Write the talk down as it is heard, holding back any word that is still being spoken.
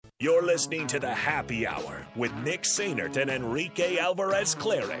You're listening to The Happy Hour with Nick Sainert and Enrique Alvarez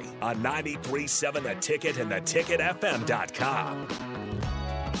Clary on 93.7 The Ticket and theticketfm.com.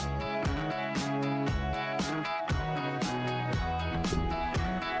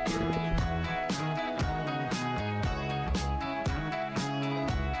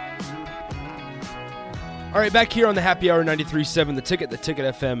 All right, back here on the Happy Hour, 93.7 The Ticket,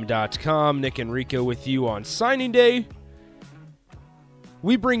 theticketfm.com. Nick Enrico with you on signing day.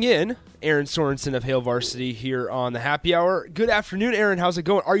 We bring in Aaron Sorensen of Hail Varsity here on the Happy Hour. Good afternoon, Aaron. How's it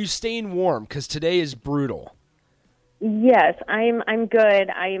going? Are you staying warm? Because today is brutal. Yes, I'm good.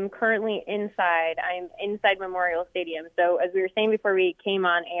 I am currently inside. I'm inside Memorial Stadium. So as we were saying before we came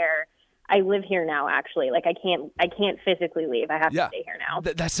on air, I live here now, actually. Like, I can't physically leave. I have to stay here now.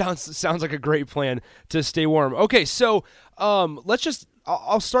 That sounds like a great plan to stay warm. Okay, so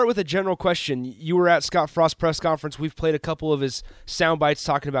I'll start with a general question. You were at Scott Frost's press conference. We've played a couple of his sound bites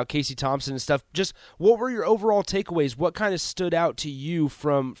talking about Casey Thompson and stuff. Just what were your overall takeaways? What kind of stood out to you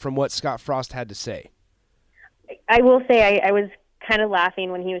from what Scott Frost had to say? I will say I was kind of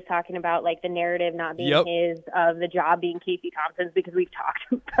laughing when he was talking about, like, the narrative not being his, of the job being Casey Thompson's, because we've talked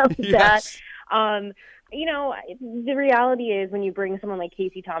about that. You know, the reality is when you bring someone like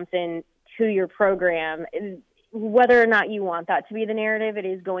Casey Thompson to your program, whether or not you want that to be the narrative, it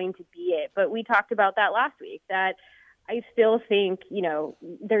is going to be it. But we talked about that last week, that I still think, you know,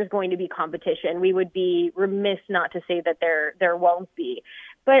 there's going to be competition. We would be remiss not to say that there won't be.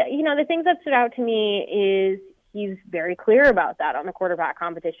 But, you know, the things that stood out to me is he's very clear about that on the quarterback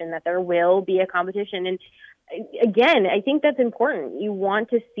competition, that there will be a competition. And again, I think that's important. You want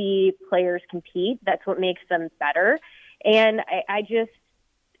to see players compete. That's what makes them better. And I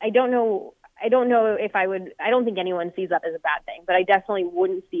don't know if I don't think anyone sees that as a bad thing, but I definitely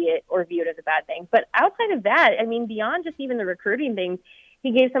wouldn't see it or view it as a bad thing. But outside of that, I mean, beyond just even the recruiting things,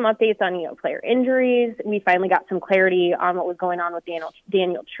 he gave some updates on, you know, player injuries. We finally got some clarity on what was going on with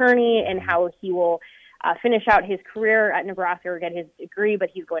Daniel Cherney and how he will finish out his career at Nebraska or get his degree, but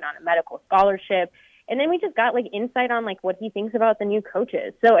he's going on a medical scholarship. And then we just got, like, insight on, like, what he thinks about the new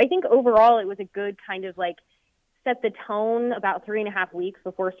coaches. So I think overall it was a good kind of, like, set the tone about 3.5 weeks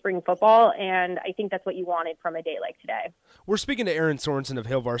before spring football, and I think that's what you wanted from a day like today. We're speaking to Aaron Sorensen of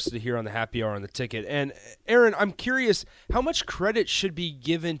Hail Varsity here on the Happy Hour on the Ticket. And Aaron, I'm curious, how much credit should be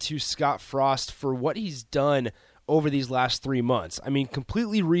given to Scott Frost for what he's done over these last 3 months? I mean,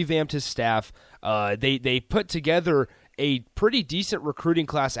 completely revamped his staff. They put together a pretty decent recruiting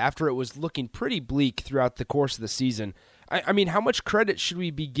class after it was looking pretty bleak throughout the course of the season. I mean, how much credit should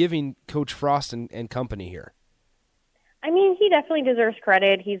we be giving Coach Frost and company here? I mean, he definitely deserves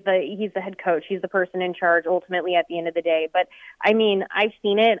credit. He's the head coach. He's the person in charge ultimately at the end of the day. But, I mean, I've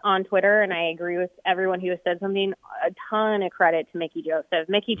seen it on Twitter, and I agree with everyone who has said something. A ton of credit to Mickey Joseph.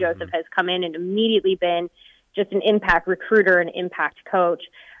 Mickey Joseph has come in and immediately been just an impact recruiter, an impact coach.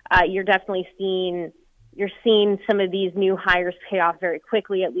 You're seeing some of these new hires pay off very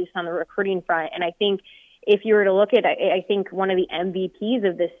quickly, at least on the recruiting front. And I think if you were to look at, I think one of the MVPs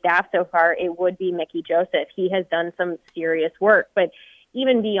of this staff so far, it would be Mickey Joseph. He has done some serious work. But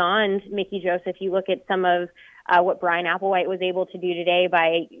even beyond Mickey Joseph, you look at some of what Brian Applewhite was able to do today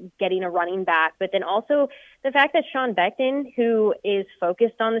by getting a running back, but then also the fact that Sean Beckton, who is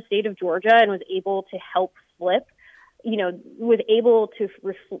focused on the state of Georgia and was able to help flip, was able to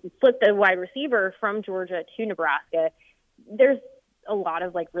flip the wide receiver from Georgia to Nebraska. There's a lot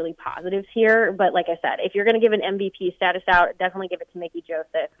of, like, really positives here. But like I said, if you're going to give an MVP status out, definitely give it to Mickey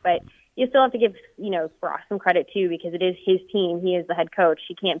Joseph. But you still have to give, Frost some credit too, because it is his team. He is the head coach.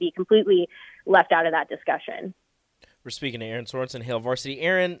 He can't be completely left out of that discussion. We're speaking to Aaron Sorensen, Hail Varsity.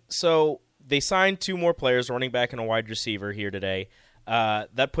 Aaron, so they signed 2 more players, a running back and a wide receiver here today.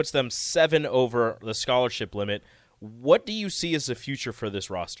 That puts them 7 over the scholarship limit. What do you see as the future for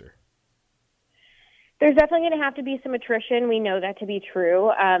this roster? There's definitely going to have to be some attrition. We know that to be true.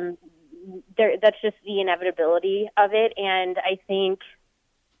 That's just the inevitability of it. And I think,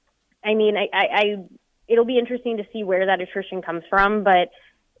 it'll be interesting to see where that attrition comes from. But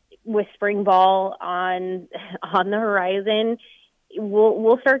with spring ball on the horizon,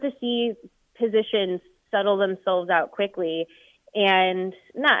 we'll start to see positions settle themselves out quickly. And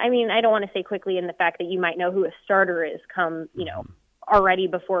I don't want to say quickly in the fact that you might know who a starter is come, already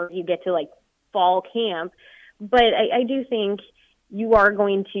before you get to, like, fall camp. But I do think you are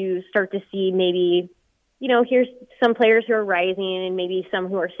going to start to see maybe, here's some players who are rising and maybe some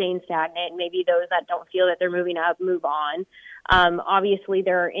who are staying stagnant, and maybe those that don't feel that they're moving up, move on. Obviously,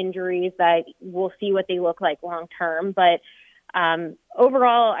 there are injuries that we'll see what they look like long term. But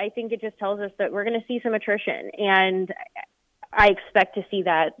overall, I think it just tells us that we're going to see some attrition. And I expect to see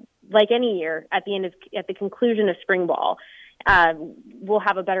that like any year, at the conclusion of spring ball, we'll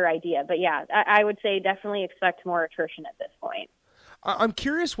have a better idea. But yeah, I would say definitely expect more attrition at this point. I'm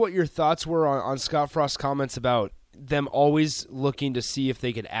curious what your thoughts were on Scott Frost's comments about them always looking to see if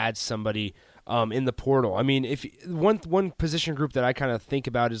they could add somebody in the portal. I mean, if one position group that I kind of think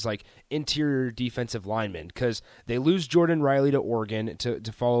about is like interior defensive linemen, because they lose Jordan Riley to Oregon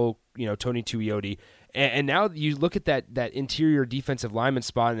to follow Tony Tuioti, and now you look at that interior defensive lineman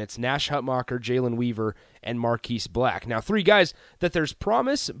spot, and it's Nash Hutmacher, Jalen Weaver, and Marquise Black. Now, three guys that there's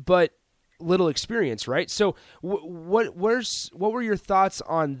promise, but little experience, right? So what were your thoughts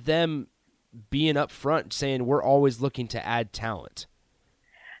on them being up front saying we're always looking to add talent?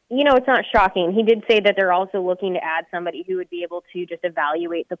 It's not shocking. He did say that they're also looking to add somebody who would be able to just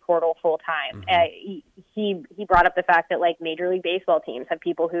evaluate the portal full time. He brought up the fact that like Major League Baseball teams have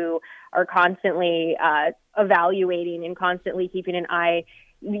people who are constantly evaluating and constantly keeping an eye.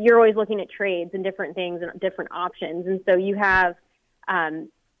 You're always looking at trades and different things and different options, and so you have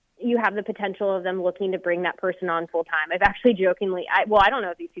the potential of them looking to bring that person on full time. I've actually jokingly, I don't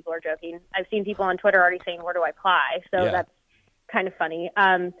know if these people are joking. I've seen people on Twitter already saying, "Where do I apply?" So that's kind of funny.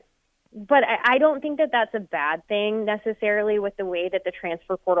 But I don't think that that's a bad thing necessarily with the way that the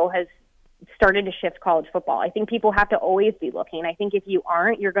transfer portal has started to shift college football. I think people have to always be looking. I think if you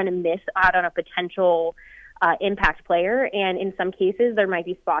aren't, you're going to miss out on a potential impact player. And in some cases, there might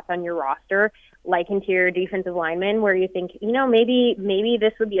be spots on your roster, like interior defensive linemen, where you think, maybe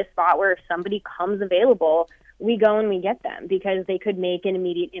this would be a spot where if somebody comes available, we go and we get them because they could make an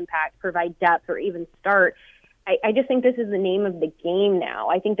immediate impact, provide depth, or even start. I just think this is the name of the game now.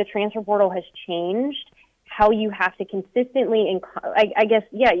 I think the transfer portal has changed how you have to consistently,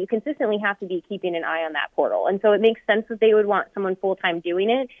 you consistently have to be keeping an eye on that portal. And so it makes sense that they would want someone full-time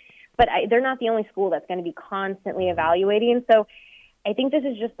doing it, but they're not the only school that's going to be constantly evaluating. So I think this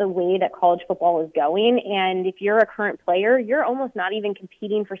is just the way that college football is going. And if you're a current player, you're almost not even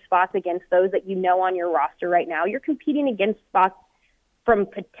competing for spots against those that on your roster right now. You're competing against spots from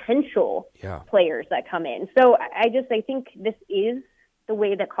potential players that come in. So I think this is the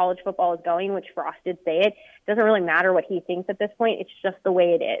way that college football is going, which Frost did say it. Doesn't really matter what he thinks at this point. It's just the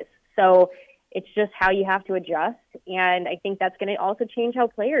way it is. So it's just how you have to adjust. And I think that's going to also change how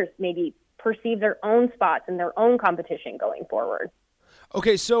players maybe perceive their own spots and their own competition going forward.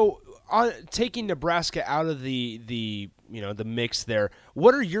 Okay, so taking Nebraska out of the mix there,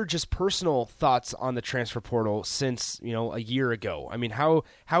 what are your just personal thoughts on the transfer portal since a year ago? I mean, how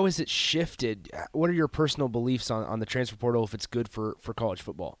has it shifted? What are your personal beliefs on the transfer portal if it's good for college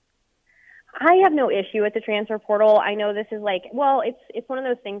football? I have no issue with the transfer portal. I know this is it's one of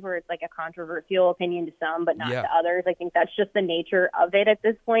those things where it's like a controversial opinion to some, but not to others. I think that's just the nature of it at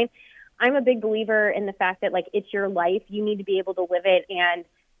this point. I'm a big believer in the fact that it's your life. You need to be able to live it and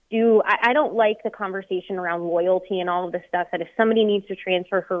I don't like the conversation around loyalty and all of this stuff, that if somebody needs to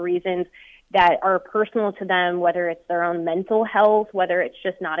transfer for reasons that are personal to them, whether it's their own mental health, whether it's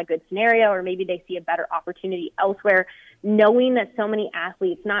just not a good scenario, or maybe they see a better opportunity elsewhere, knowing that so many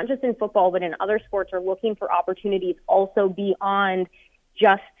athletes, not just in football, but in other sports, are looking for opportunities also beyond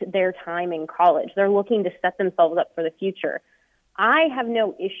just their time in college. They're looking to set themselves up for the future. I have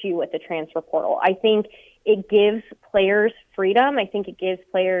no issue with the transfer portal. I think it gives players freedom. I think it gives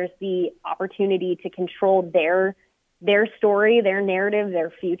players the opportunity to control their story, their narrative,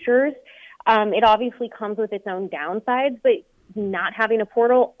 their futures. It obviously comes with its own downsides, but not having a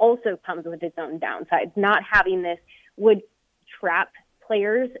portal also comes with its own downsides. Not having this would trap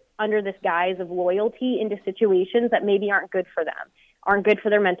players under this guise of loyalty into situations that maybe aren't good for them, aren't good for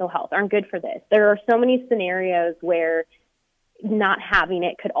their mental health, aren't good for this. There are so many scenarios where not having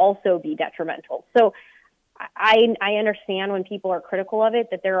it could also be detrimental. So I understand when people are critical of it,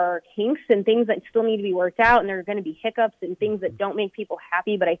 that there are kinks and things that still need to be worked out, and there are going to be hiccups and things that don't make people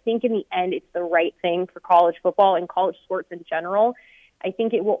happy. But I think in the end, it's the right thing for college football and college sports in general. I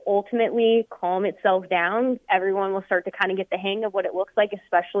think it will ultimately calm itself down. Everyone will start to kind of get the hang of what it looks like,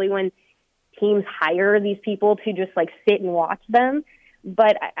 especially when teams hire these people to just sit and watch them.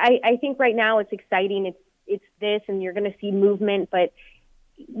 But I think right now it's exciting. It's this, and you're going to see movement, but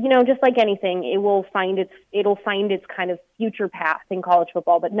just like anything, it'll find its kind of future path in college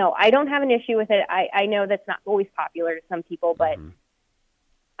football. But no, I don't have an issue with it. I know that's not always popular to some people, but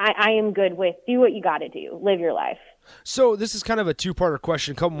I am good with do what you got to do, live your life. So this is kind of a two-parter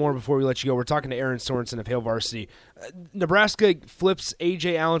question. A couple more before we let you go. We're talking to Aaron Sorensen of Hail Varsity. Nebraska flips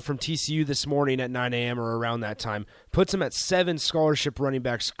A.J. Allen from TCU this morning at 9 a.m. or around that time, puts him at 7 scholarship running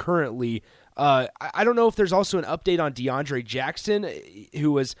backs currently I don't know if there's also an update on DeAndre Jackson,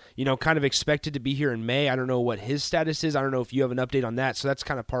 who was, kind of expected to be here in May. I don't know what his status is. I don't know if you have an update on that. So that's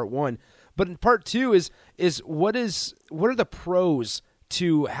kind of part one. But in part two is what are the pros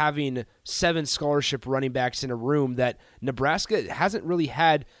to having 7 scholarship running backs in a room that Nebraska hasn't really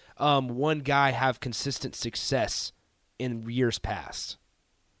had one guy have consistent success in years past?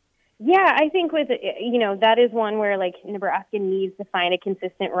 Yeah, I think with, that is one where, like, Nebraska needs to find a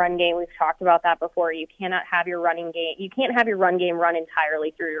consistent run game. We've talked about that before. You cannot have your running game. You can't have your run game run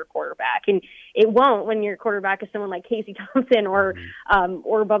entirely through your quarterback. And it won't when your quarterback is someone like Casey Thompson or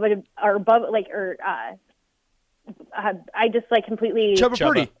Bubba, I just, like, completely. Chubba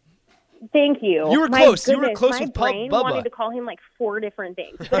Purdy. Thank you. You were close. You were close with Bubba. My brain wanted to call him like 4 different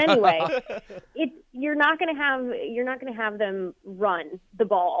things. But anyway, you're not going to have them run the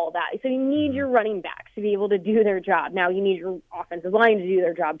ball all that. So you need your running backs to be able to do their job. Now you need your offensive line to do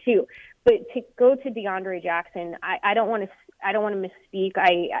their job too. But to go to DeAndre Jackson, I don't want to misspeak.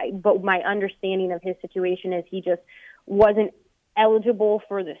 But my understanding of his situation is he just wasn't eligible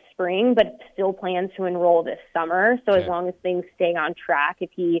for the spring, but still plans to enroll this summer. So as long as things stay on track,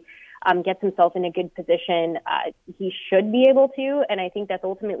 if he gets himself in a good position, he should be able to. And I think that's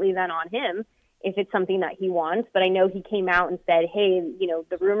ultimately then on him if it's something that he wants. But I know he came out and said, hey,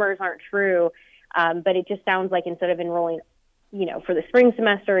 the rumors aren't true. But it just sounds like instead of enrolling, for the spring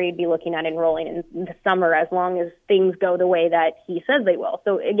semester, he'd be looking at enrolling in the summer as long as things go the way that he says they will.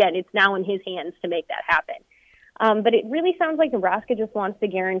 So again, it's now in his hands to make that happen. But it really sounds like Nebraska just wants to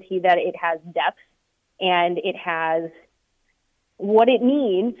guarantee that it has depth and it has what it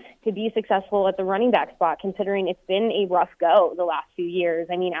needs to be successful at the running back spot, considering it's been a rough go the last few years.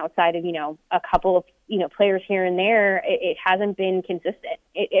 I mean, outside of, a couple of, players here and there, it hasn't been consistent.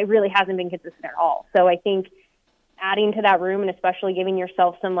 It really hasn't been consistent at all. So I think adding to that room and especially giving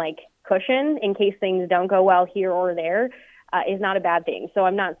yourself some, cushion in case things don't go well here or there is not a bad thing. So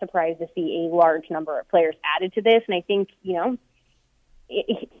I'm not surprised to see a large number of players added to this. And I think,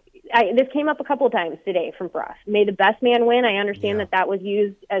 this came up a couple of times today from Frost. May the best man win. I understand that was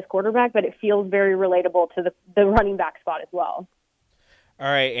used as quarterback, but it feels very relatable to the running back spot as well. All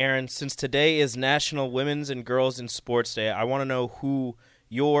right, Aaron, since today is National Women's and Girls in Sports Day, I want to know who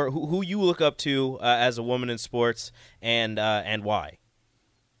you look up to as a woman in sports and why.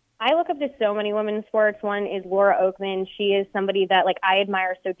 I look up to so many women in sports. One is Laura Oakman. She is somebody that I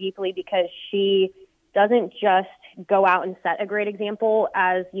admire so deeply because she doesn't just go out and set a great example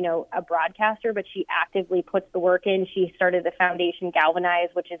as, a broadcaster, but she actively puts the work in. She started the foundation Galvanize,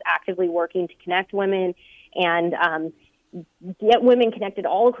 which is actively working to connect women and get women connected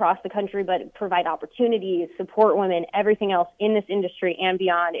all across the country, but provide opportunities, support women, everything else in this industry and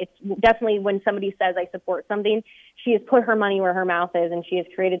beyond. It's definitely when somebody says I support something, she has put her money where her mouth is and she has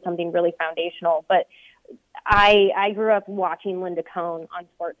created something really foundational. But I grew up watching Linda Cohn on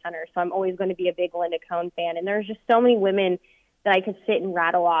SportsCenter, so I'm always going to be a big Linda Cohn fan. And there's just so many women that I could sit and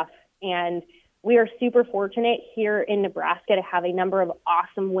rattle off. And we are super fortunate here in Nebraska to have a number of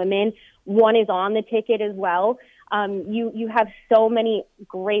awesome women. One is on the ticket as well. You have so many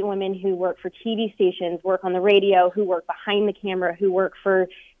great women who work for TV stations, work on the radio, who work behind the camera, who work for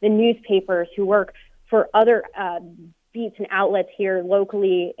the newspapers, who work for other beats and outlets here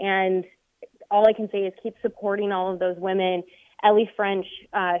locally. And all I can say is keep supporting all of those women. Ellie French,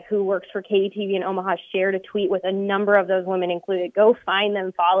 who works for KTV in Omaha, shared a tweet with a number of those women included. Go find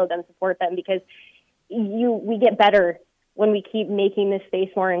them, follow them, support them, because we get better when we keep making this space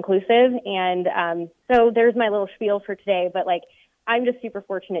more inclusive. And so there's my little spiel for today. But I'm just super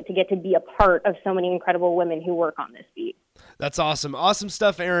fortunate to get to be a part of so many incredible women who work on this beat. That's awesome. Awesome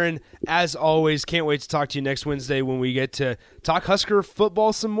stuff, Aaron. As always, can't wait to talk to you next Wednesday when we get to talk Husker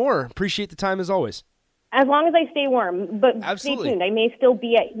football some more. Appreciate the time as always. As long as I stay warm, but Absolutely. Stay tuned. I may still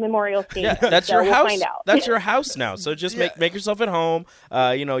be at Memorial Stadium. Yeah, that's your we'll house. Find out. That's your house now. So just make yourself at home.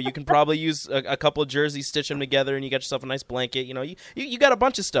 You can probably use a couple of jerseys, stitch them together, and you got yourself a nice blanket. You got a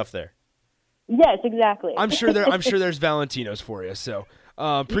bunch of stuff there. Yes, exactly. I'm sure there's Valentinos for you. So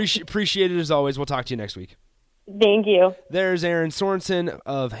appreciate it as always. We'll talk to you next week. Thank you. There's Erin Sorensen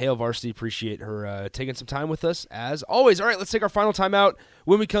of Hail Varsity. Appreciate her taking some time with us, as always. All right, let's take our final time out.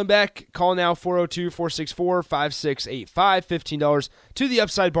 When we come back, call now 402-464-5685. $15 to the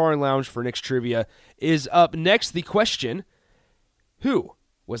Upside Bar and Lounge for Nick's Trivia is up next. The question, who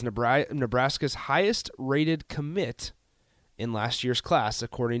was Nebraska's highest-rated commit in last year's class,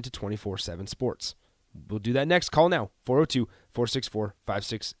 according to 24/7 Sports? We'll do that next. Call now,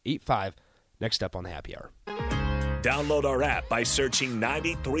 402-464-5685. Next up on the Happy Hour. Download our app by searching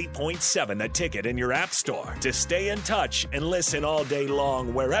 93.7 The Ticket in your app store to stay in touch and listen all day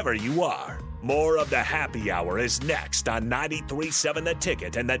long wherever you are. More of the Happy Hour is next on 93.7 The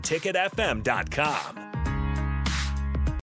Ticket and theticketfm.com.